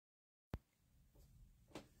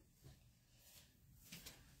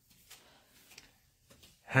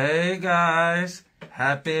Hey guys,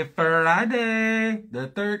 happy Friday the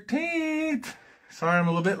 13th. Sorry I'm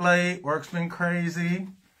a little bit late. Work's been crazy.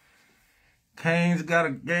 Kane's got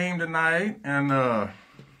a game tonight and I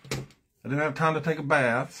didn't have time to take a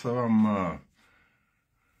bath, so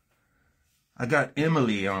I got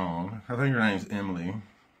Emily on. I think her name's Emily.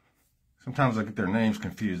 Sometimes I get their names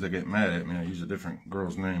confused. They get mad at me. I use a different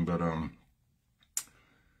girl's name, but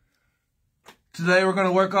today we're going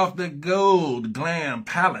to work off the Gold Glam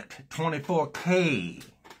Palette 24K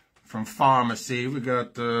from Pharmacy. We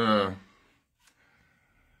got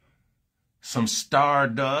some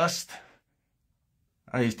Stardust.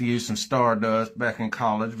 I used to use some Stardust back in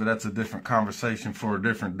college, but that's a different conversation for a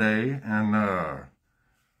different day. And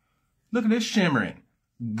look at this shimmering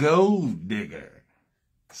Gold Digger.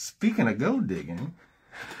 Speaking of gold digging,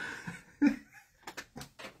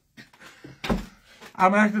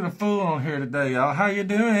 I'm acting a fool on here today, y'all. How you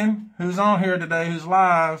doing? Who's on here today? Who's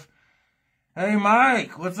live? Hey,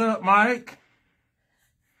 Mike. What's up, Mike?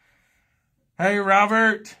 Hey,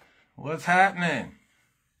 Robert. What's happening?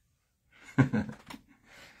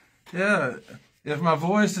 Yeah, if my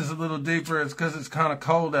voice is a little deeper, it's because it's kind of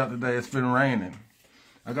cold out today. It's been raining.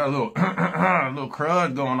 I got a little, a little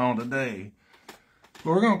crud going on today. But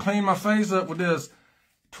we're going to clean my face up with this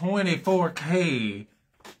 24K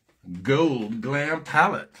Gold Glam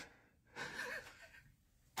Palette.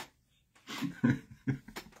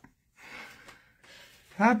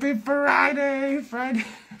 Happy Friday, Friday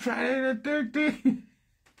the 13th.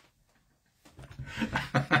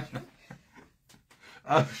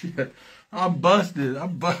 Oh shit, I'm busted.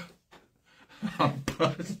 I'm busted.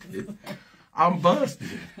 What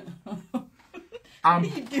are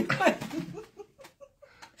you doing?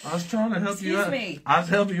 I was trying to help you out. Excuse me. I was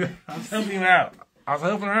helping you out. I was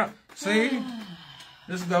helping her out. See?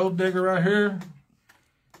 This gold digger right here.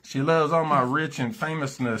 She loves all my rich and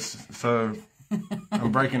famousness, so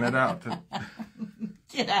I'm breaking it out.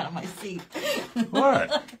 Get out of my seat.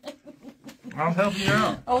 What? I was helping you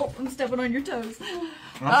out. Oh, I'm stepping on your toes.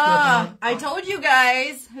 I told you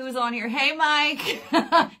guys who's on here. Hey, Mike.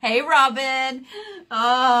 Hey, Robin. Hang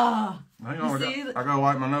on, I gotta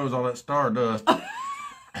wipe my nose, all that Stardust.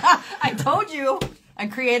 I told you I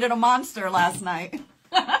created a monster last night.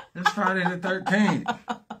 It's Friday the 13th.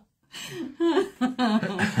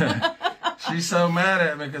 She's so mad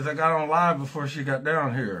at me because I got on live before she got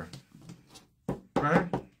down here. Right?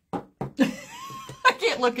 I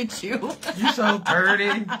can't look at you. You're so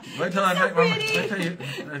pretty. Wait till I so make my... Wait till you...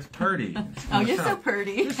 It's pretty. Oh, you're so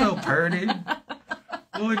pretty. You're so pretty. What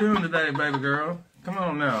are we doing today, baby girl? Come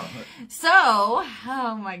on now. So,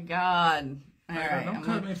 oh my God. All right, I'm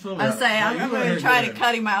going to try to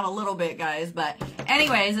cut him out a little bit, guys. But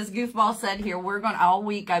anyways, as Goofball said here, we're going to, all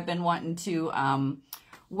week I've been wanting to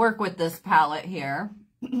work with this palette here.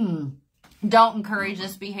 Don't encourage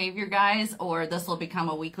this behavior, guys, or this will become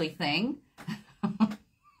a weekly thing.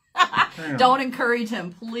 Don't encourage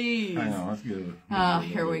him, please. Hang on, that's good. Oh,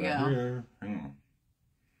 here we go. Here. Hang on.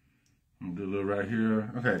 I'm gonna do a little right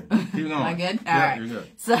here. Okay, keep going. Am I good? All yeah, right. You're good.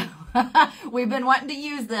 So we've been wanting to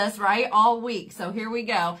use this, right, all week. So here we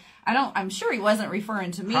go. I'm sure he wasn't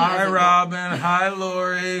referring to me. Hi, Robin. Hi,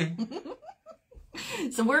 Lori.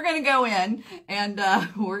 So we're gonna go in and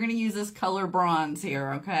we're gonna use this color bronze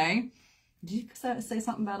here. Okay. Did you say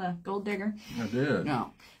something about a gold digger? I did.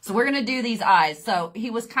 No. So we're gonna do these eyes. So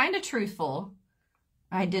he was kind of truthful.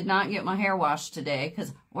 I did not get my hair washed today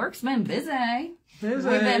because work's been busy. We've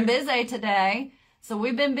been busy today. So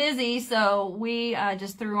we've been busy. So we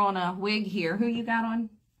just threw on a wig here. Who you got on?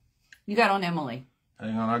 You got on Emily.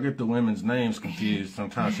 Hang on, I get the women's names confused.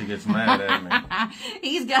 Sometimes she gets mad at me.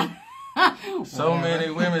 He's got so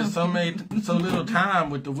many women, so little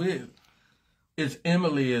time with the wig. It's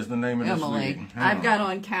Emily is the name of this wig. I've got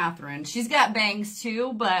on Catherine. She's got bangs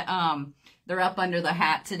too, but they're up under the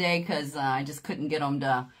hat today because I just couldn't get them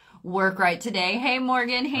to work right today. Hey,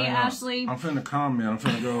 Morgan. Hey, Ashley. I'm finna comment. I'm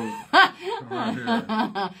finna go right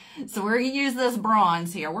here. So we're going to use this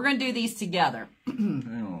bronze here. We're going to do these together. Hang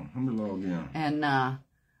on. Let me log in. And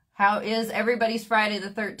how is everybody's Friday the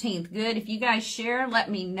 13th? Good. If you guys share,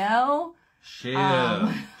 let me know.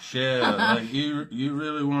 Share. Like you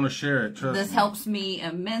really want to share it. Trust me. This helps me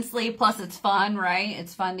immensely. Plus, it's fun, right?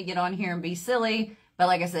 It's fun to get on here and be silly. But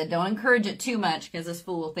like I said, don't encourage it too much because this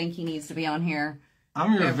fool will think he needs to be on here.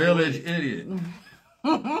 I'm your village idiot.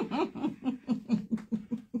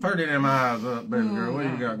 Party them eyes up, baby girl. What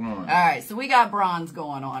you got going on? All right, so we got bronze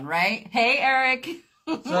going on, right? Hey, Eric.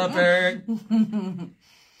 What's up, Eric?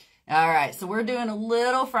 All right, so we're doing a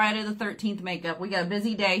little Friday the 13th makeup. We got a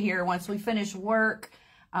busy day here. Once we finish work,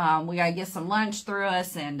 We got to get some lunch through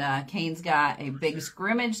us, and Kane's got a big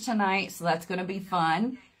scrimmage tonight, so that's going to be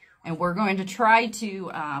fun. And we're going to try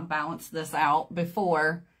to balance this out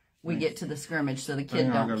before we get to the scrimmage so the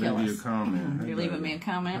kid don't kill us. You a comment. You're leaving me a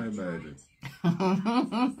comment? Hey, baby.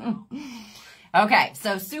 Okay,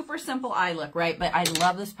 so super simple eye look, right? But I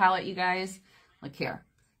love this palette, you guys. Look here.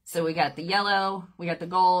 So we got the yellow, we got the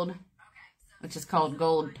gold, which is called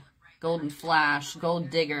Golden Flash, Gold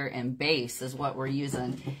Digger, and Base is what we're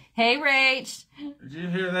using. Hey, Rach. Did you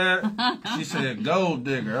hear that? She said Gold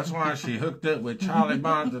Digger. That's why she hooked up with Charlie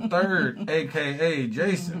Bonnet III, a.k.a.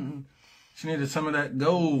 Jason. She needed some of that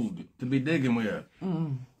gold to be digging with.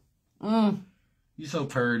 You so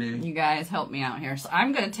pretty. You guys help me out here. So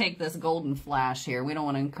I'm going to take this Golden Flash here. We don't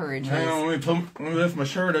want to encourage Hang on, let me lift my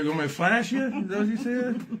shirt up. You want me to flash you? Is that what you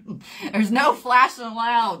said? There's no flashing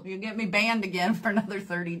allowed. You get me banned again for another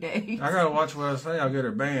 30 days. I got to watch what I say. I'll get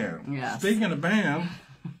her banned. Yeah. Speaking of banned,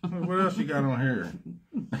 what else you got on here?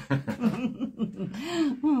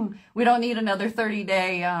 We don't need another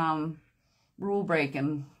 30-day rule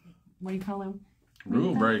breaking. What do you call him?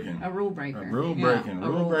 Rule breaking. A rule breaker. A rule breaking.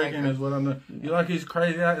 Rule breaking is what I'm doing. You like he's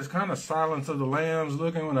crazy? It's kind of Silence of the Lambs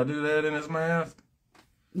looking when I do that in his mask.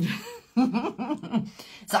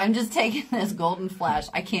 So I'm just taking this Golden Flash.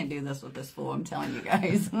 I can't do this with this fool, I'm telling you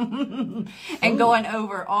guys. And going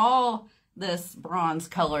over all this bronze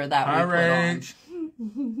color that we put Rage.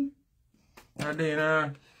 Hi,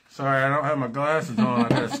 Dina. Sorry, I don't have my glasses on. I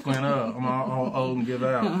got to squint up. I'm all old and give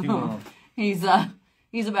out. Keep on.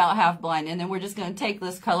 He's about half blind, and then we're just going to take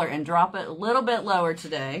this color and drop it a little bit lower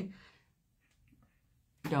today.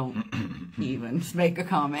 Don't even make a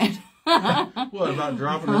comment. What, about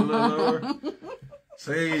dropping it a little lower?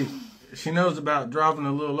 See, she knows about dropping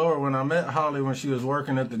a little lower. When I met Holly when she was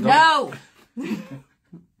working at the... No!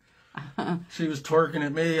 She was twerking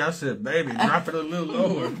at me. I said, baby, drop it a little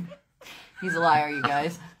lower. He's a liar, you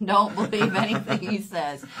guys. Don't believe anything he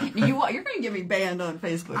says. You're going to get me banned on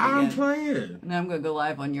Facebook again. I'm playing. And I'm going to go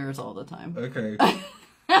live on yours all the time. Okay. I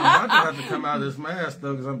have to come out of this mask,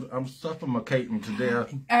 though, because I'm suffocating to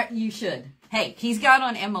death. You should. Hey, he's got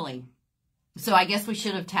on Emily. So I guess we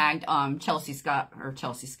should have tagged Chelsea Smith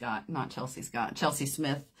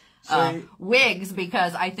wigs,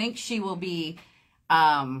 because I think she will be...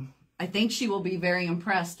 I think she will be very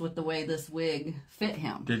impressed with the way this wig fit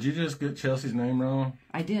him. Did you just get Chelsea's name wrong?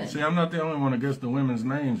 I did. See, I'm not the only one that gets the women's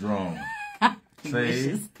names wrong.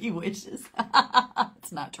 He wishes.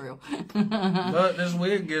 It's not true. But this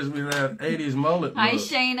wig gives me that 80s mullet look. Hi,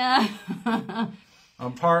 Shayna.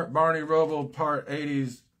 I'm part Barney Rubble, part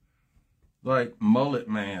 80s, like, mullet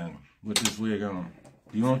man with this wig on.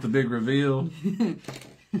 You want the big reveal?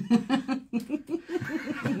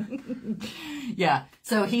 Yeah,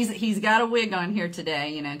 so he's got a wig on here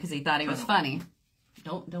today, you know, because he thought he was funny.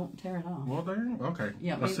 Don't tear it off. Well, there. Okay.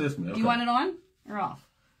 Yeah. Assist me. Okay. Do you want it on or off?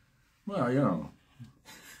 Well, you know.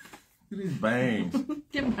 Look at these bangs.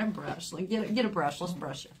 Get my brush. Like, get a brush. Let's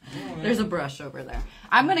brush it. There's a brush over there.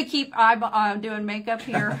 I'm gonna keep doing makeup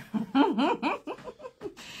here.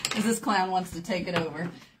 Because this clown wants to take it over.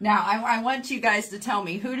 Now, I want you guys to tell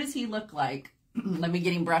me, who does he look like? Let me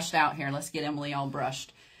get him brushed out here. Let's get Emily all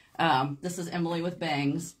brushed. This is Emily with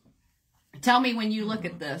bangs. Tell me when you look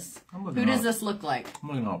at this. Who does this look like? I'm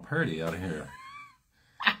looking all pretty out of here.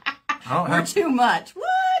 We're too much. What?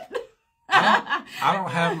 I don't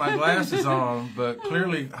have my glasses on, but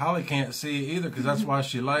clearly Holly can't see either, because that's why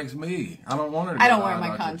she likes me. I don't want her to. I don't wear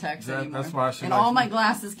my contacts anymore. That's why she. And all my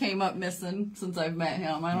glasses came up missing since I've met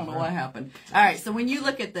him. I don't know what happened. All right, so when you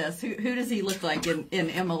look at this, who does he look like in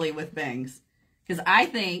Emily with bangs? Because I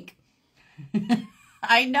think.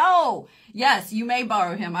 I know. Yes, you may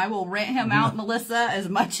borrow him. I will rent him out, Melissa, as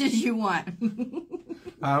much as you want.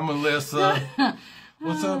 Hi, Melissa.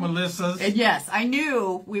 What's up, Melissa? And yes, I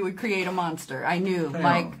knew we would create a monster. I knew.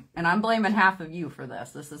 And I'm blaming half of you for this.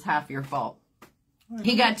 This is half your fault.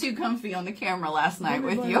 He got too comfy on the camera last night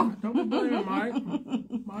with you. Don't blame him, Mike.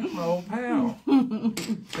 Mike's my old pal.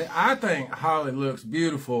 See, I think Holly looks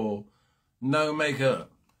beautiful, no makeup.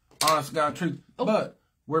 Honest God, truth. Oh. But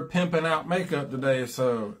we're pimping out makeup today,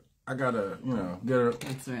 so I gotta, get her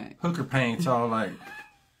hooker paints all like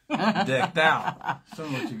decked out. Show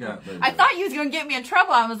me what you got, baby. I thought you was gonna get me in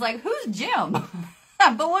trouble. I was like, "Who's Jim?"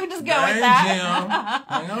 But we'll just go with that.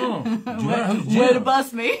 Jim. Hang on. Who's Jim? Way to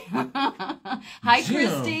bust me. Hi, Jim.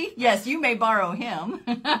 Christy. Yes, you may borrow him.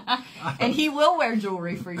 And he will wear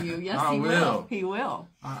jewelry for you. Yes, he will. He will.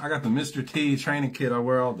 I got the Mr. T training kit. I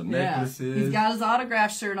wear all the necklaces. He's got his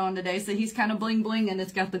autograph shirt on today, so he's kind of bling bling, and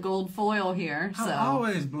it's got the gold foil here. So I'm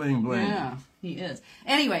always bling bling. Yeah. He is.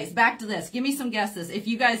 Anyways, back to this. Give me some guesses. If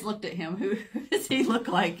you guys looked at him, who does he look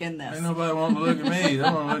like in this? Ain't nobody want to look at me. They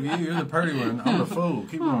want to look at you. You're the pretty one. I'm the fool.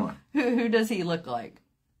 Keep going. Who does he look like?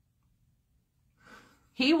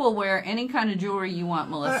 He will wear any kind of jewelry you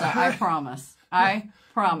want, Melissa. I promise. I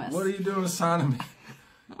promise. What are you doing signing me?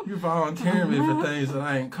 You're volunteering me for things that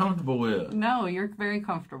I ain't comfortable with. No, you're very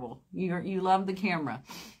comfortable. You love the camera.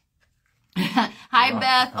 Hi,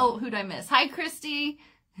 Beth. Oh, who'd I miss? Hi, Christy.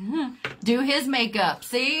 Do his makeup.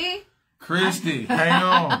 See? Christy, hang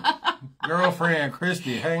on. Girlfriend,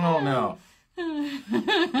 Christy, hang on now.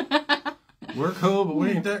 We're cool, but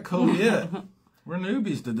we ain't that cool yet. We're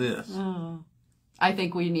newbies to this. I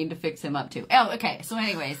think we need to fix him up too. Oh, okay. So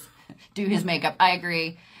anyways, do his makeup. I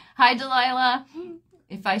agree. Hi, Delilah.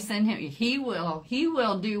 If I send him, he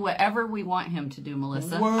will do whatever we want him to do,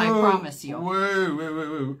 Melissa. Whoa, I promise you.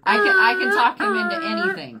 Whoa. I can talk him into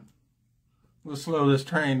anything. We'll slow this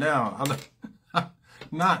train down.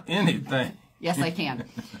 Not anything. Yes, I can.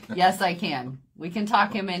 Yes, I can. We can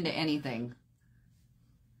talk him into anything.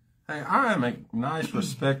 Hey, I am a nice,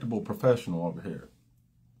 respectable professional over here.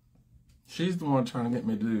 She's the one trying to get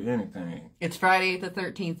me to do anything. It's Friday the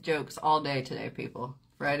 13th jokes all day today, people.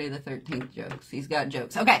 Friday the 13th jokes. He's got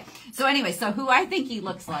jokes. Okay. So anyway, so who I think he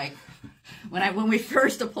looks like when we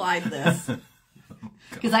first applied this,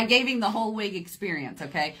 because I gave him the whole wig experience.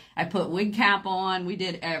 Okay. I put wig cap on. We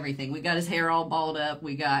did everything. We got his hair all balled up.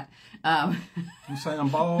 We got, You say I'm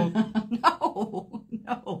bald?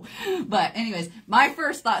 No. But anyways, my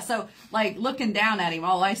first thought, so like looking down at him,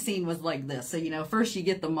 all I seen was like this. So, first you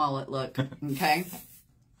get the mullet look. Okay.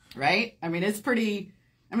 Right? I mean, it's pretty.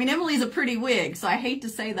 Emily's a pretty wig, so I hate to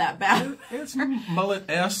say that bad. It's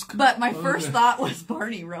mullet-esque. But my first thought was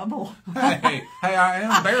Barney Rubble. Hey, I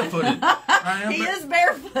am barefooted. He is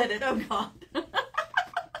barefooted. Oh, God.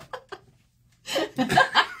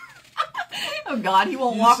 Oh, God, he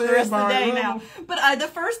won't walk the rest of the day now. But the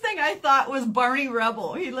first thing I thought was Barney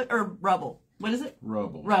Rubble. Rubble. What is it?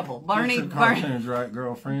 Rubble. Barney. Cartoons, right,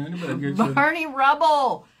 girlfriend? You better get Barney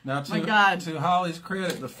Rubble. Now, My God. To Holly's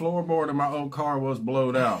credit, the floorboard of my old car was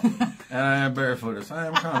blowed out. And I am barefooted, so I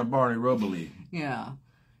am kind of Barney Rubble-y. Yeah.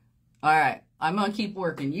 All right. I'm going to keep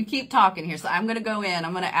working. You keep talking here. So I'm going to go in.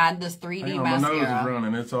 I'm going to add this 3D mascara. My nose is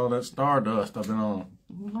running. It's all that stardust I've been on.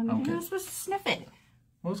 You're supposed to sniff it.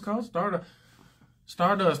 What's it called? Stardust.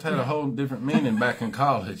 Stardust had a whole different meaning back in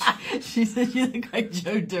college. She said you look like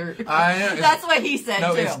Joe Dirt. I am. That's what he said,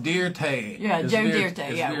 no, too. No, it's Deer Tay. Yeah, Joe Deer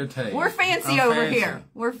Tay. Yeah. Deer Tay. We're fancy over here.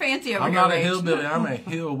 We're fancy over here. I'm not a hillbilly. I'm a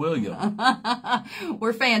hill William.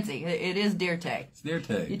 We're fancy. It is Deer Tay. It's Deer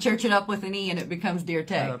Tay. You church it up with an E and it becomes Deer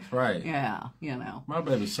Tay. That's right. Yeah, My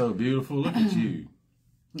baby's so beautiful. Look at you.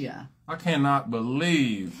 Yeah. I cannot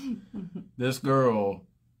believe this girl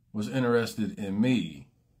was interested in me.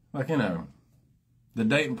 Like, the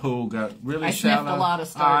dating pool got really shallow. I sniffed a lot of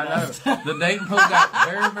stardust. I know. The dating pool got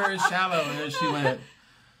very, very shallow, and then she went,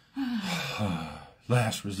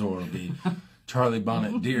 last resort will be Charlie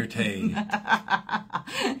Bonnet, Deer Tay.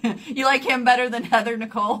 You like him better than Heather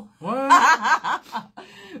Nicole? What?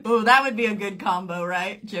 Oh, that would be a good combo,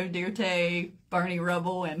 right? Joe Deer Tay, Barney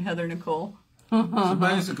Rubble, and Heather Nicole. So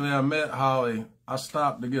basically, I met Holly. I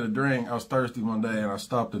stopped to get a drink. I was thirsty one day, and I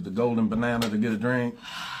stopped at the Golden Banana to get a drink.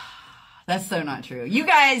 That's so not true. You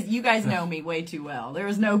guys know me way too well. There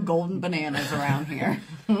was no golden bananas around here.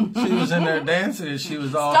 She was in there dancing, and she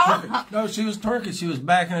was all twerking. No, she was twerking. She was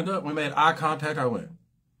backing it up. We made eye contact. I went,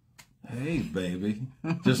 hey, baby.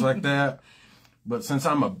 Just like that. But since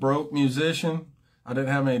I'm a broke musician, I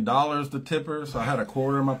didn't have any dollars to tip her, so I had a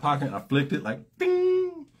quarter in my pocket, and I flicked it like,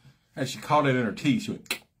 bing. And she caught it in her teeth. She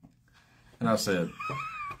went, and I said,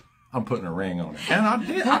 I'm putting a ring on it. And I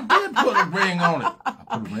did put a ring on it.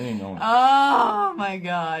 I put a ring on it. Oh, my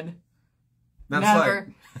God. That's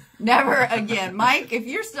never again. Mike, if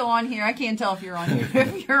you're still on here, I can't tell if you're on here.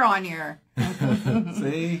 If you're on here.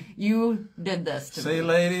 See? You did this to me. See,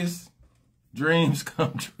 ladies? Dreams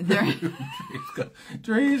come true.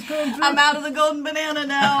 Dreams come true. I'm out of the golden banana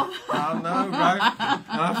now. I know, right?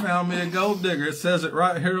 And I found me a gold digger. It says it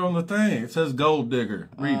right here on the thing. It says gold digger.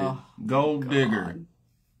 Read it. Gold digger.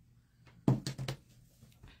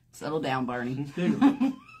 Settle down, Barney.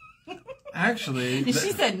 Actually,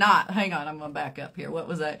 she said not. Hang on, I'm going to back up here. What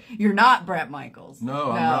was that? You're not Brad Michaels.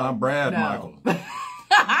 No, I'm not. I'm Brad Michaels.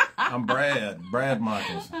 I'm Brad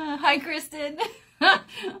Michaels. Hi, Kristen.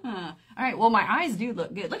 All right, well, my eyes do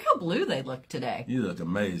look good. Look how blue they look today. You look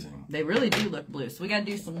amazing. They really do look blue. So we got to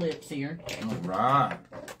do some lips here. All right.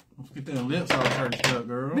 Let's get them lips all touched up,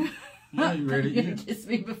 girl. Are you ready? You kiss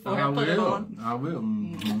me before I put it on? I will.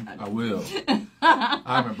 Mm-hmm. I will. I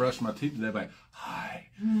haven't brushed my teeth today, but hi.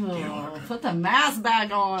 Put the mask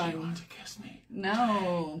back on. Do you want to kiss me?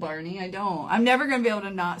 No, Barney, I don't. I'm never going to be able to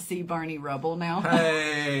not see Barney Rubble now.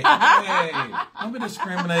 Hey, don't be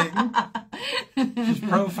discriminating. She's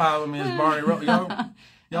profiling me as Barney Rubble.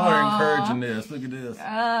 Y'all are encouraging this. Look at this.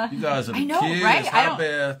 You guys are cute. Right? Hi,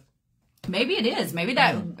 Beth. Maybe it is. Maybe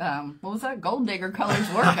that, what was that? Gold digger color's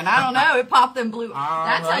working. I don't know. It popped them blue.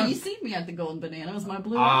 That's how you seen me at the Golden Banana. It was my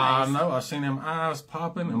blue eyes. I know. I seen them eyes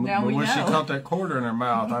popping. And when she caught that quarter in her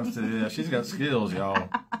mouth, I said, yeah, she's got skills, y'all.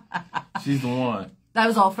 She's the one. That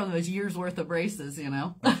was all from those years worth of braces, you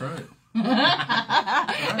know. That's right.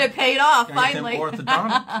 It paid off, finally.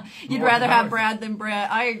 You'd rather have Brad than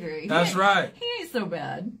Brett. I agree. That's right. He ain't so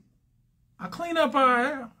bad. I clean up our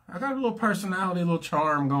hair. I got a little personality, a little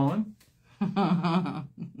charm going.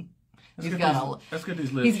 Let's get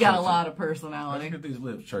these lips. He's got a lot of personality. Let's get these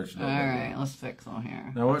lips churched up. All right, let's fix them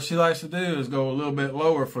here. Now, what she likes to do is go a little bit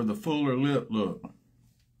lower for the fuller lip look.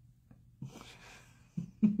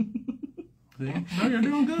 See? No, you're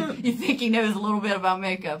doing good. You think he knows a little bit about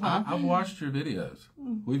makeup, huh? I've watched your videos.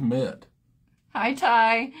 We've met. Hi,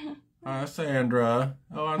 Ty. Hi, Sandra.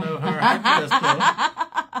 Oh, I know her. Hi,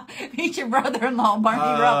 Crystal. He's your brother-in-law,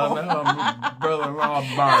 Barney Rubble. No, I'm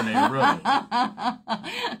brother-in-law, Barney Rubble.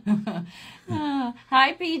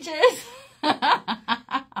 Hi, Peaches.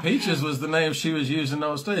 Peaches was the name she was using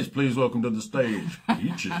on stage. Please welcome to the stage,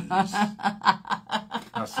 Peaches.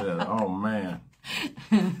 I said, oh, man.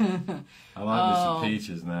 I like me some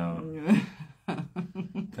Peaches now.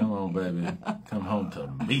 Come on, baby. Come home to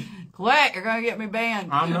me. Quit. You're going to get me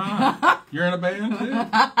banned. I'm not. You're in a band, too?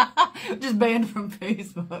 Just banned from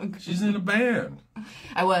Facebook. She's in a band.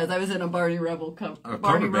 I was in a Barney Rubble cover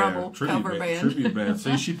band. Tribute band.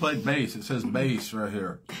 See, she played bass. It says bass right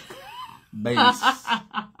here. Bass.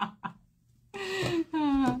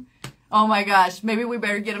 Oh, my gosh. Maybe we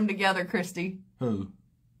better get them together, Christy. Who?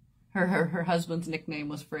 Her husband's nickname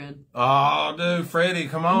was Fred. Oh, dude, Freddie,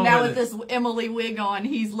 come on. Now with this Emily wig on,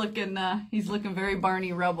 he's looking very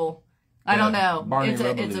Barney Rubble. I don't know.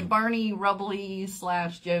 It's a Barney Rubble-y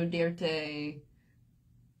 / Joe Dirt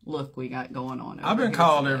look we got going on. I've been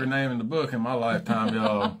called every name in the book in my lifetime,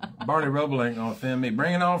 y'all. Barney Rubble ain't gonna offend me.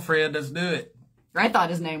 Bring it on, Fred. Let's do it. I thought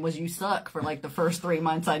his name was You Suck for like the first 3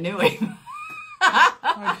 months I knew him.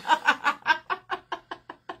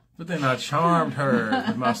 But then I charmed her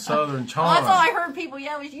with my southern charm. Well, that's all I heard people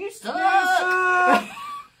yell is, you suck.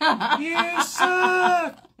 You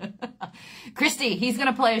suck. Christy, he's going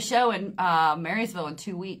to play a show in Marysville in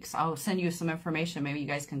 2 weeks. I'll send you some information. Maybe you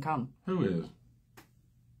guys can come. Who is?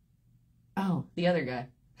 Oh, the other guy.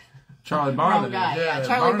 Charlie Bonnet. Yeah,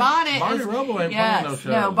 Charlie Bonnet. Barney Rubble ain't playing no show.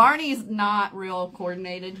 No, Barney's not real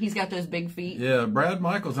coordinated. He's got those big feet. Yeah, Brad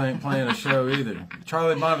Michaels ain't playing a show either.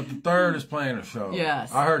 Charlie Bonnet III is playing a show.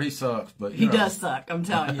 Yes. I heard he sucks, but he does suck, I'm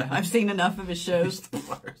telling you. I've seen enough of his shows.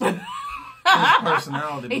 His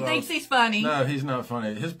personality belongs... He thinks he's funny. No, he's not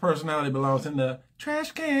funny. His personality belongs in the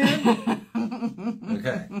trash can.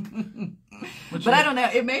 Okay. But I don't know.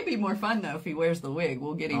 It may be more fun, though, if he wears the wig.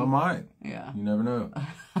 We'll get him. I might. Yeah. You never know.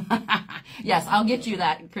 Yes, I'll get you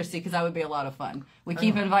that, Christy, because that would be a lot of fun. We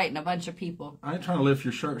keep inviting a bunch of people. I ain't trying to lift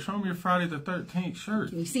your shirt. Show me your Friday the 13th shirt.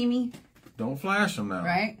 Can you see me? Don't flash them now.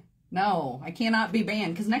 Right? No, I cannot be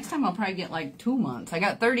banned, because next time I'll probably get like 2 months. I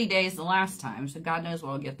got 30 days the last time, so God knows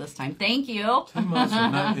what I'll get this time. Thank you. 2 months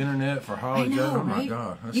of no internet for Holly Joe. Oh, my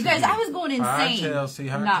God. You guys, I was going insane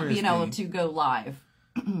not being able to go live.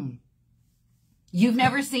 You've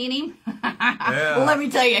never seen him? Yeah. Well, let me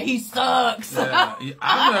tell you, he sucks. Yeah,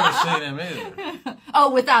 I've never seen him either.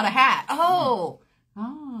 Oh, without a hat. Oh.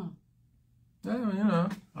 Oh. Yeah, you know,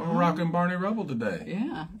 I'm rocking Barney Rubble today.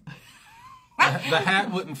 Yeah. The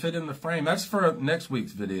hat wouldn't fit in the frame. That's for next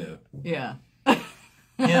week's video. Yeah. Hint,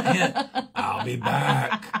 hint. I'll be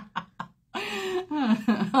back. All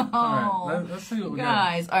right, let's see what we got.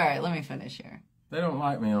 Guys, all right, let me finish here. They don't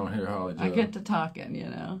like me on here, Holly Joe. I get to talking, you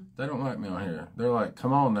know. They don't like me on here. They're like,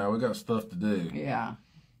 come on now, we got stuff to do. Yeah.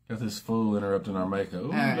 Got this fool interrupting our makeup.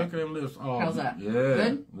 Ooh, right. Look at him lips. Oh, how's that? Yeah.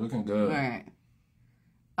 Good? Looking good. All right.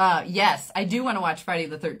 Yes, I do want to watch Friday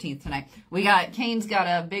the 13th tonight. Kane's got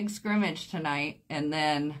a big scrimmage tonight, and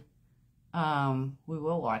then we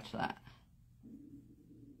will watch that.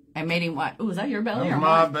 I made him watch. Ooh, is that your belly? That was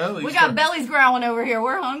my belly. We got bellies growling over here.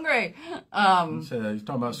 We're hungry. He said, he's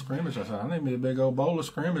talking about scrimmage. I said, I need me a big old bowl of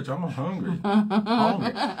scrimmage. I'm hungry.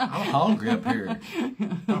 I'm hungry up here.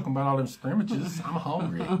 Talking about all them scrimmages. I'm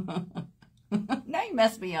hungry. Now you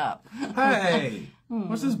messed me up. Hey,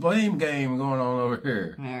 what's this blame game going on over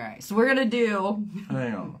here? All right, so we're going to do...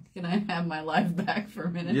 Hang on. Can I have my life back for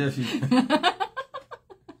a minute? Yes, you can.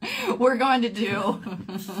 We're going to do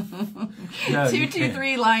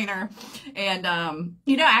 223 liner. And,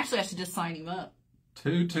 actually I should just sign him up.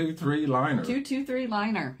 223 liner. 223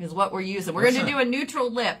 liner is what we're using. We're going to do a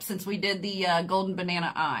neutral lip since we did the golden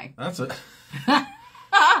banana eye. That's it.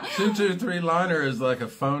 223 liner is like a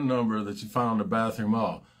phone number that you find in the bathroom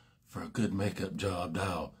hall. For a good makeup job,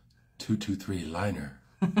 dial 223 liner.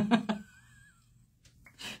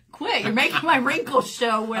 Quit! You're making my wrinkles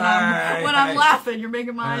show when I'm laughing. You're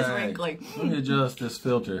making my eyes wrinkly. Let me adjust this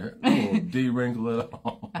filter. Oh, de-wrinkle it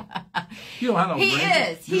all. You don't have no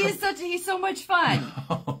wrinkles. He's so much fun.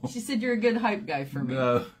 No. She said you're a good hype guy for me.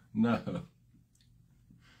 No.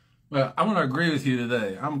 Well, I'm gonna agree with you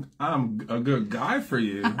today. I'm a good guy for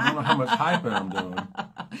you. I don't know how much hyping I'm doing.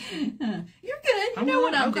 You're good. You know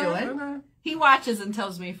what I'm doing. Okay. He watches and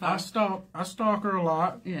tells me fun. I stalk her a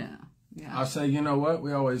lot. Yeah. I say, you know what?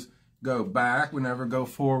 We always go back. We never go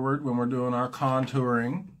forward when we're doing our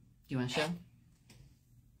contouring. Do you want to show?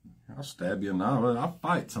 I'll stab you now. I'll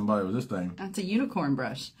fight somebody with this thing. That's a unicorn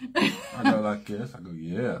brush. I go like this. I go,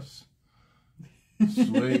 yes.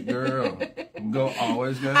 Sweet girl.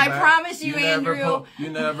 Always go back. I promise you, Andrew. You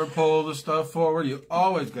never pull the stuff forward. You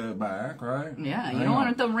always go back, right? Yeah, you don't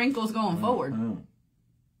want the wrinkles going forward.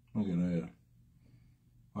 Look at that.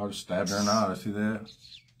 I just stabbed her in the eye. See that?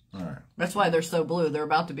 All right. That's why they're so blue. They're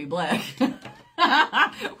about to be black.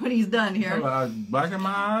 When he's done here. Black in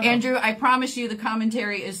my eyes? Andrew, I promise you the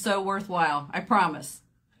commentary is so worthwhile. I promise.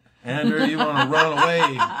 Andrew, you want to run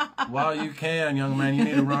away while you can, young man. You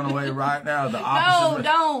need to run away right now. The opposite.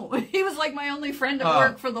 No, don't. He was like my only friend at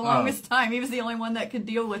work for the longest time. He was the only one that could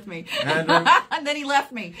deal with me. Andrew. And then he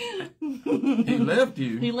left me. He left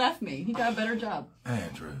you? He left me. He got a better job.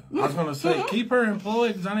 Andrew. I was going to say, keep her employed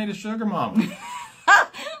because I need a sugar mama.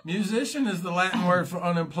 Musician is the Latin word for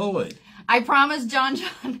unemployed. I promise, John.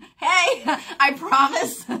 Hey, I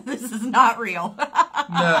promise this is not real.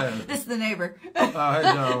 No. This is the neighbor. Oh, hey,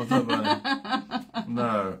 John. What's up, buddy?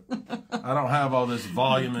 No. I don't have all this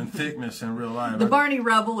volume and thickness in real life. The Barney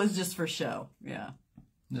Rubble is just for show. Yeah.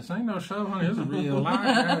 This ain't no show, honey. This is real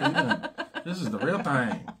life. This is the real thing.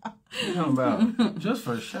 What are you talking about? Just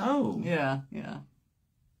for show. Yeah.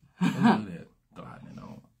 Look at that. Gliding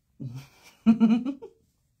on.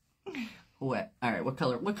 What? All right. What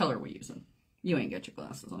color are we using? You ain't got your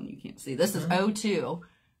glasses on. You can't see. This is 02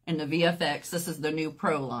 in the VFX. This is the new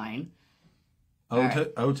Pro line.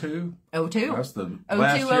 02? 02? That's the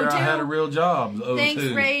last year I had a real job. 02. Thanks,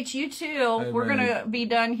 Rach. You too. Hey, we're going to be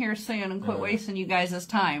done here soon and quit wasting you guys'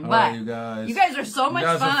 time. All but right, you guys are so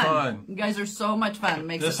much fun. You guys are so much fun. It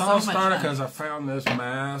makes it so much fun. This all started because I found this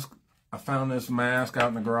mask. Out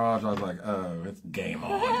in the garage. I was like, oh, it's game on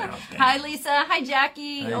now. Hi, Lisa. Hi,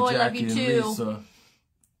 Jackie. Hey, oh, I love you too. Lisa.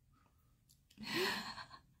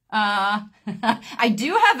 I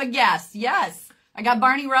do have a guest. Yes. I got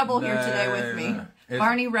Barney Rubble here today with me.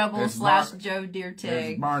 Barney Rubble / Joe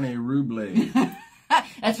Deertig. Barney Ruble.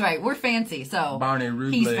 That's right. We're fancy. So Barney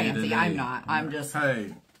Ruble. He's fancy. Today. I'm not. I'm just.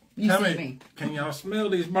 Hey, tell me. Can y'all smell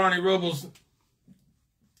these Barney Rubbles?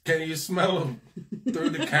 Can you smell them through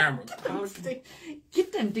the camera?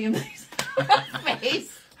 Get them damn things out of my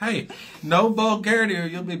face. Hey, no vulgarity or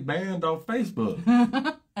you'll be banned on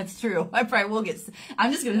Facebook. That's true. I probably will get.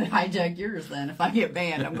 I'm just going to hijack yours then. If I get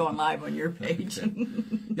banned, I'm going live on your page.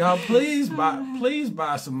 Y'all, please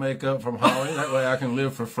buy some makeup from Holly. That way I can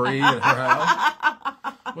live for free at her house.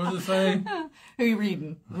 What does it say? Who are you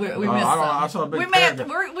reading? We missed some. I saw a big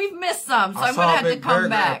we've missed some, so I'm going to have to come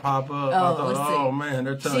back. Pop up. Oh man,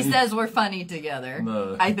 they're telling She says we're funny together.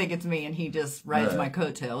 No. I think it's me, and he just rides my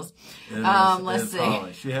coattails. Let's see.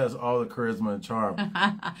 Holly. She has all the charisma and charm.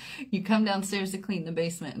 You come downstairs to clean the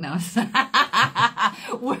basement now.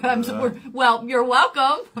 Well, you're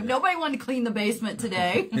welcome. Nobody wanted to clean the basement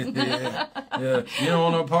today. Yeah. You don't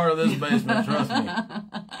want no part of this basement, trust me.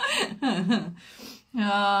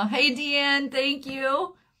 Hey, Deanne, thank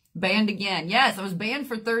you. Banned again. Yes, I was banned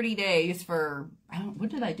for 30 days for, what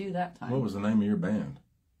did I do that time? What was the name of your band?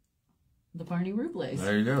 The Barney Rubles.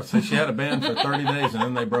 There you go. So she had a band for 30 days and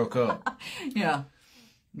then they broke up. Yeah.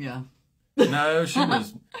 No, she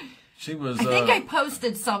was. I think I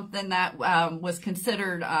posted something that was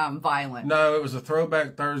considered violent. No, it was a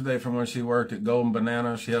throwback Thursday from when she worked at Golden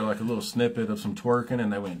Banana. She had like a little snippet of some twerking,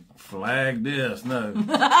 and they went, flag this. No.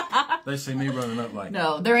 They see me running up like...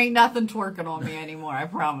 No, there ain't nothing twerking on me anymore, I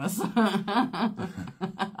promise.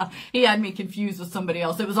 He had me confused with somebody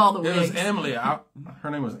else. It was all the wigs. It was Emily. Her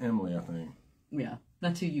name was Emily, I think. Yeah,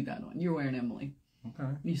 that's who you got on. You're wearing Emily. Okay.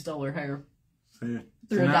 You stole her hair. See?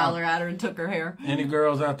 Threw $1 at her and took her hair. Any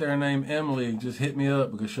girls out there named Emily, just hit me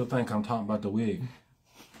up because she'll think I'm talking about the wig.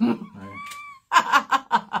 Right.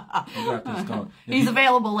 got this going. He's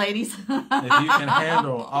available, ladies. If you can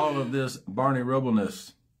handle all of this Barney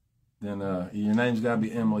Rubbleness, then your name's got to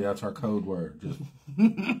be Emily. That's our code word. Just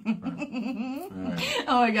right.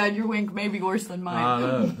 Oh my God, your wink may be worse than mine. I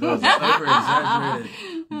know. It was an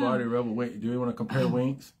over-exaggerated Barney Rubble wink. Do you want to compare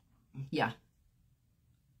winks? Yeah.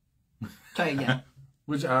 Try again.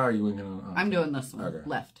 Which eye are you winking on? I'm doing this one. Okay.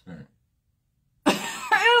 Left. All right.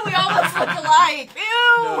 Ew, we almost look alike.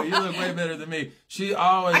 Ew. No, you look way better than me. She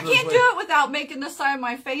always. I can't do it without making the side of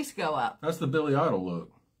my face go up. That's the Billy Idol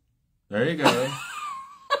look. There you go.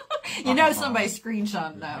 You know somebody's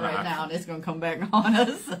screenshotting that right now, and it's going to come back on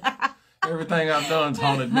us. Everything I've done's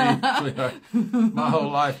haunted me. My whole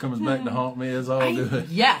life comes back to haunt me. It's all good.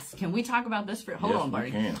 Yes. Can we talk about this? Hold on,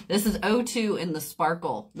 Barney. Can. This is O2 in the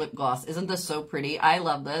Sparkle lip gloss. Isn't this so pretty? I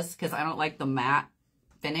love this because I don't like the matte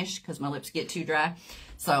finish because my lips get too dry.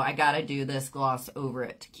 So I got to do this gloss over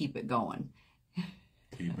it to keep it going.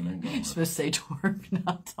 Keeping it going. I'm supposed to say twerk,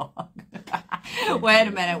 not talk. Wait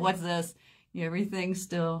a minute. What's this? Everything's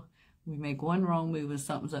still... We make one wrong move and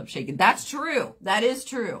something's up shaking. That's true. That is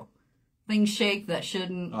true. Things shake that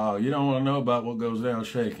shouldn't. Oh, you don't want to know about what goes down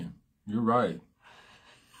shaking. You're right.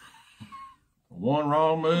 One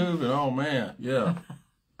wrong move and oh man, yeah.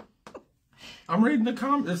 I'm reading the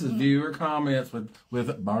comments. This is viewer comments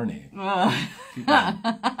with Barney. Keep going.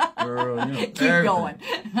 Girl, you know, keep going.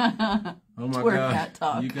 Oh my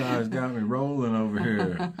God, you guys got me rolling over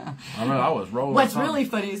here. I know I was rolling. What's really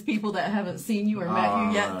funny is people that haven't seen you or met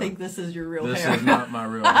you yet think this is your real hair. This is not my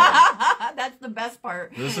real hair. That's the best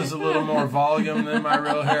part. This is a little more volume than my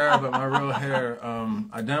real hair, but my real hair,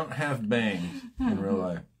 I don't have bangs in real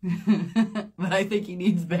life. But I think he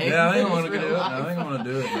needs bangs. Yeah, I think I want to do it. I think I want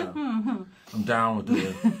to do it now. I'm down with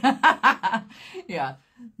it. Yeah.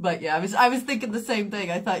 But yeah, I was thinking the same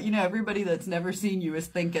thing. I thought, you know, everybody that's never seen you is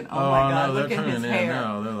thinking, oh my God, look at his hair.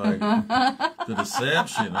 Now. They're like, the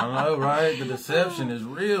deception. I know, right? The deception is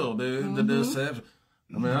real, dude. The deception.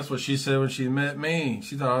 I mean, that's what she said when she met me.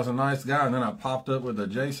 She thought I was a nice guy, and then I popped up with a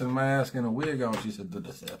Jason mask and a wig on. She said, the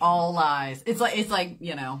deception. All lies. It's like,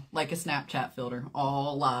 you know, like a Snapchat filter.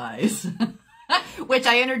 All lies. Which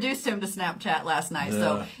I introduced him to Snapchat last night. Yeah.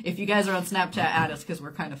 So if you guys are on Snapchat, add us because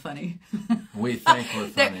we're kind of funny. We think we're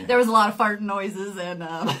funny. There was a lot of farting noises and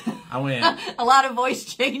I went a lot of voice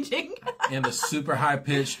changing. In the super high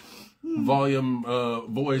pitched volume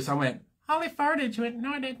voice, I went, Holly farted. You went,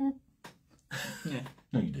 no, I didn't. Yeah.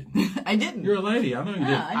 No, you didn't. I didn't. You're a lady. I know you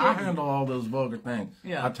didn't. I handle all those vulgar things.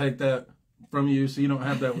 Yeah. I take that from you so you don't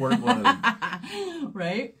have that workload.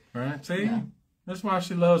 Right? Right? See? Yeah. That's why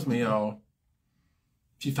she loves me, y'all.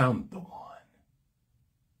 She found the one.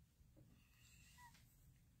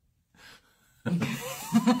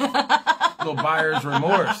 Little buyer's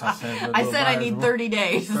remorse. I said I need 30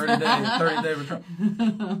 days. 30-day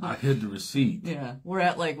return. I hid the receipt. Yeah. We're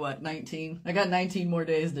at like, what, 19? I got 19 more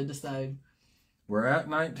days to decide. We're at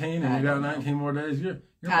 19 and you got 19 more days? Your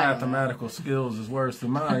mathematical skills is worse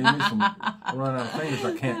than mine. You need some run out of fingers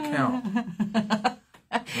I can't count.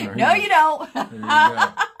 No, you don't. There you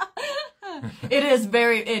go.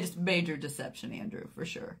 It's major deception, Andrew, for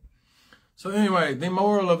sure. So anyway, the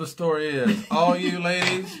moral of the story is, all you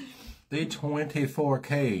ladies, the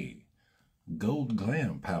 24K Gold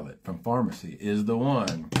Glam palette from Pharmacy is the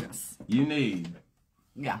one you need.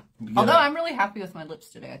 Yeah. Although I'm really happy with my lips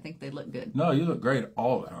today. I think they look good. No, you look great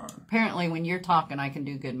all the time. Apparently, when you're talking, I can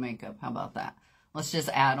do good makeup. How about that? Let's just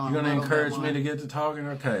add on. You're going to encourage me to get to talking?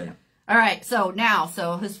 Okay. All right. So now,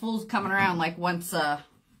 his fool's coming around like once...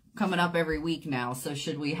 coming up every week now. So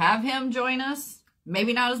should we have him join us?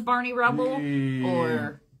 Maybe not as Barney Rubble?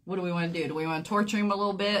 Or what do we want to do? Do we want to torture him a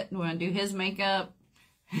little bit? Do we want to do his makeup?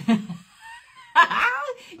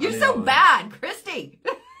 You're so bad, Christy.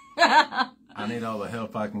 I need all the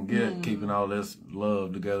help I can get keeping all this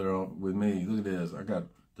love together with me. Look at this. I got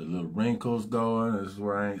the little wrinkles going. This is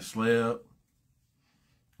where I ain't slept.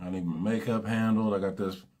 I need my makeup handled. I got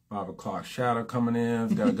this 5 o'clock shadow coming in.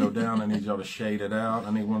 It's got to go down. I need y'all to shade it out.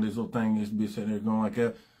 I need one of these little things to be sitting there going like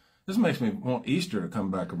that. This makes me want Easter to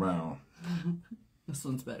come back around. This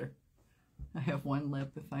one's better. I have one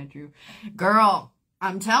lip if I drew. Girl,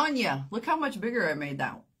 I'm telling you. Look how much bigger I made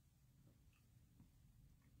that.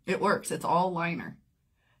 It works. It's all liner.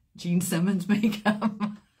 Gene Simmons makeup.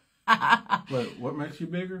 Wait, what makes you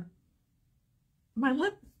bigger? My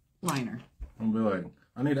lip liner. I'll be like,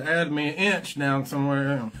 I need to add me an inch down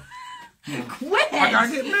somewhere. Quit! I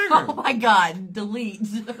gotta get bigger. Oh my God! Delete.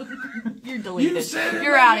 You're deleted. You said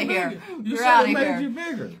You're out of here. You're out of here. You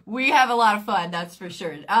bigger. We have a lot of fun. That's for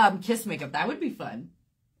sure. Kiss makeup. That would be fun.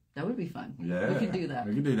 That would be fun. Yeah. We could do that.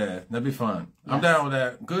 We could do that. That'd be fun. Yes. I'm down with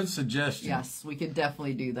that. Good suggestion. Yes, we could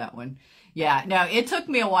definitely do that one. Yeah, no, it took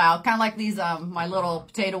me a while. Kind of like these, my little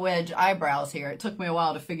potato wedge eyebrows here. It took me a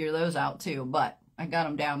while to figure those out too, but I got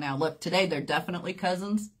them down now. Look, today they're definitely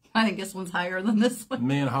cousins. I think this one's higher than this one.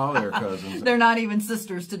 Me and Holly are cousins. They're not even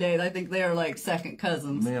sisters today. I think they're like second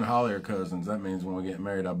cousins. Me and Holly are cousins. That means when we get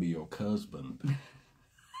married, I'll be your husband.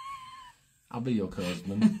 I'll be your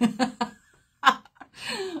husband.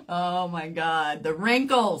 Oh my God, the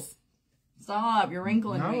wrinkles. Stop, you're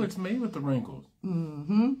wrinkling me. No, it's me with the wrinkles.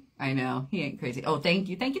 Mm-hmm. I know. He ain't crazy. Oh, thank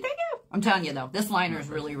you. Thank you. Thank you. I'm telling you, though, this liner is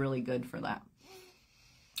really, really good for that.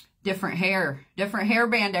 Different hair. Different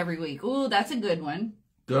hairband every week. Ooh, that's a good one.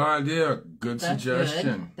 Good idea. Good That's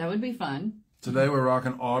suggestion. Good. That would be fun. Today we're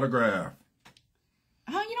rocking autograph.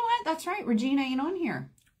 Oh, you know what? That's right. Regina ain't on here.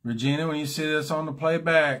 Regina, when you see this on the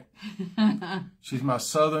playback, she's my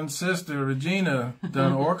southern sister. Regina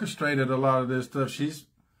done orchestrated a lot of this stuff.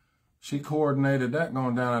 She coordinated that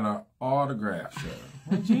going down at an autograph show.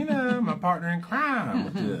 Regina, my partner in crime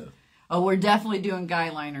with this. Oh, we're definitely doing guy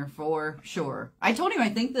liner for sure. I told him I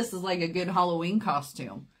think this is like a good Halloween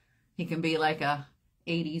costume. He can be like a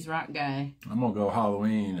 80s rock guy. I'm going to go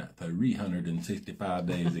Halloween 365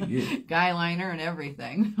 days a year. Guy liner and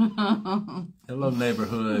everything. Hello,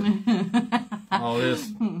 neighborhood. All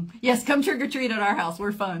this. Yes, come trick-or-treat at our house.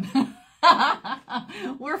 We're fun.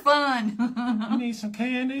 We're fun. You need some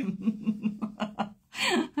candy?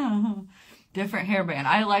 Different hairband.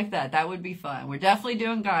 I like that. That would be fun. We're definitely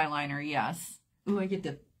doing guy liner, yes. Ooh, I get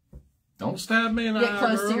to Don't stab me in the eye, get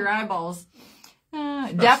close girl. to your eyeballs.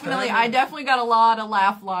 Definitely, I definitely got a lot of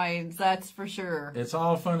laugh lines, that's for sure. It's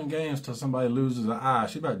all fun and games till somebody loses an eye.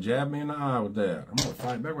 She about jabbed me in the eye with that. I'm going to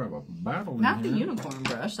fight back. We're going to have a battle in Not the here. unicorn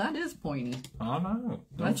brush. That is pointy. Oh, no.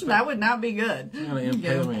 That would not be good. You're going to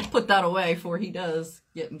impale me. Put that away before he does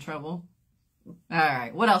get in trouble. All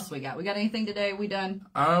right. What else we got? We got anything today? We done?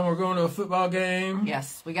 We're going to a football game.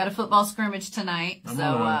 Yes. We got a football scrimmage tonight.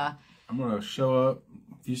 I'm going to show up.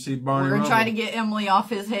 If you see Barney we're going to Rubble, try to get Emily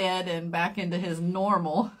off his head and back into his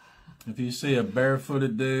normal. If you see a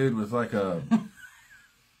barefooted dude with like a,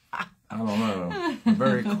 I don't know, a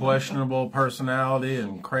very questionable personality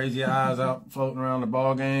and crazy eyes out floating around the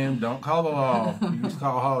ball game, don't call the law. You just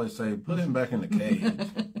call Holly and say, put him back in the cage.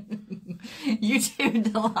 You too,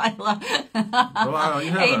 Delilah. Delilah,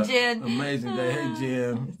 you have hey, an Jen. amazing day. Hey,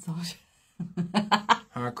 Jen.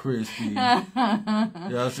 Hi, Christy. Yeah,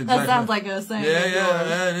 that's exactly. That sounds like a saying.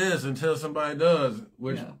 Yeah, it is until somebody does.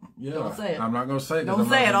 Which, yeah, don't say it. I'm not gonna say it. Don't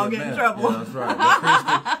say it. I'll get in trouble. Yeah, that's right. But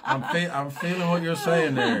Christy, I'm feeling what you're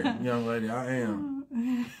saying there, young lady. I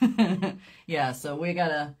am. Yeah, so we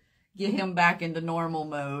gotta get him back into normal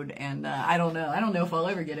mode, and I don't know. I don't know if I'll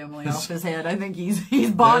ever get Emily off his head. I think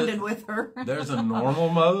he's bonded with her. There's a normal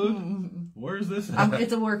mode. Where's this?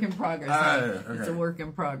 It's a work in progress. Okay. It's a work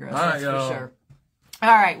in progress. All right, that's y'all. for sure. All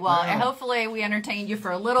right, well, and hopefully we entertained you for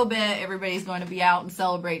a little bit. Everybody's going to be out and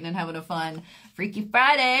celebrating and having a fun Freaky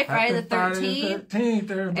Friday the 13th. Friday the 13th,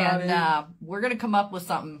 everybody. And we're going to come up with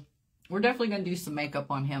something. We're definitely going to do some makeup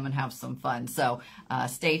on him and have some fun. So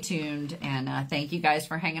stay tuned, and thank you guys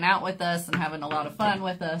for hanging out with us and having a lot of fun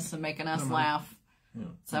with us and making us laugh. Yeah.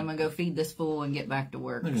 So I'm going to go feed this fool and get back to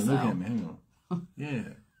work. Look at me. Hang on. Yeah.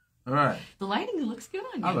 All right. The lighting looks good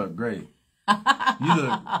on you. I look great. You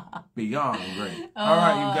look beyond great. All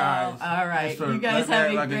right, you guys. All right. You guys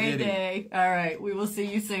have a great day. All right. We will see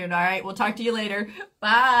you soon. All right. We'll talk to you later.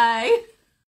 Bye.